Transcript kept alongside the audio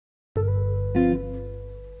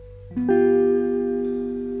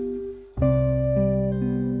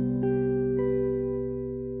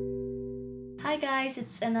guys,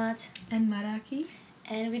 it's Anat. And Maraki.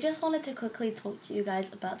 And we just wanted to quickly talk to you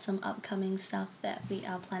guys about some upcoming stuff that we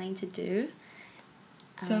are planning to do.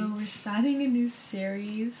 So we're starting a new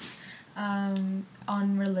series on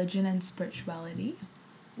religion and spirituality.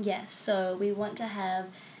 Yes, so we want to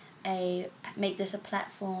make this a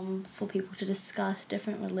platform for people to discuss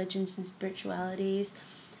different religions and spiritualities.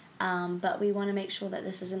 But we want to make sure that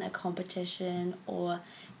this isn't a competition, or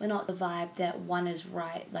we're not the vibe that one is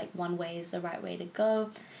right, like one way is the right way to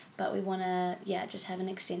go. But we want to, just have an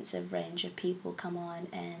extensive range of people come on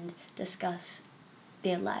and discuss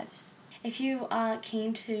their lives. If you are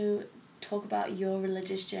keen to talk about your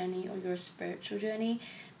religious journey or your spiritual journey,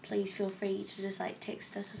 please feel free to just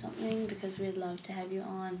text us or something, because we'd love to have you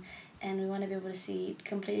on, and we want to be able to see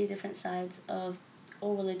completely different sides of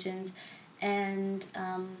all religions. And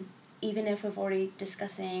even if we're already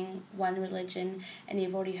discussing one religion and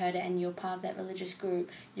you've already heard it and you're part of that religious group,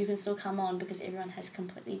 you can still come on, because everyone has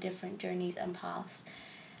completely different journeys and paths.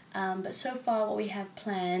 But so far what we have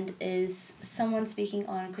planned is someone speaking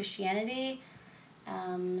on Christianity,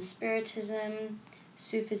 Spiritism,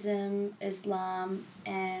 Sufism, Islam,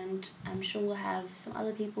 and I'm sure we'll have some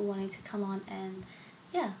other people wanting to come on, and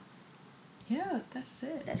Yeah, that's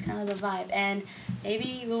it. that's kind of the vibe. And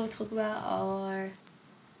maybe we'll talk about our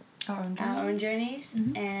own journeys.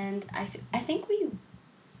 Mm-hmm. And I think we...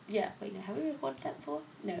 have we recorded that before?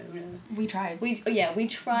 No. We tried. We tried. We'll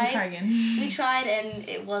try again. We tried, and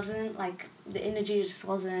it wasn't, the energy just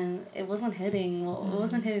wasn't hitting, or it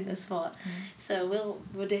wasn't hitting the spot. So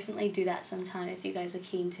we'll definitely do that sometime if you guys are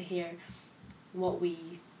keen to hear what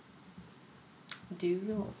we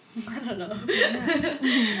do. I don't know.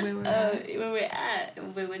 Yeah. Where we're at,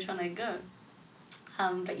 and where we're trying to go.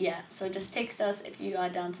 But yeah, so just text us if you are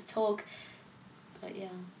down to talk. But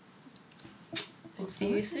yeah. We'll see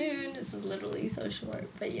you soon. This is literally so short,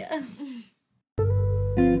 but yeah.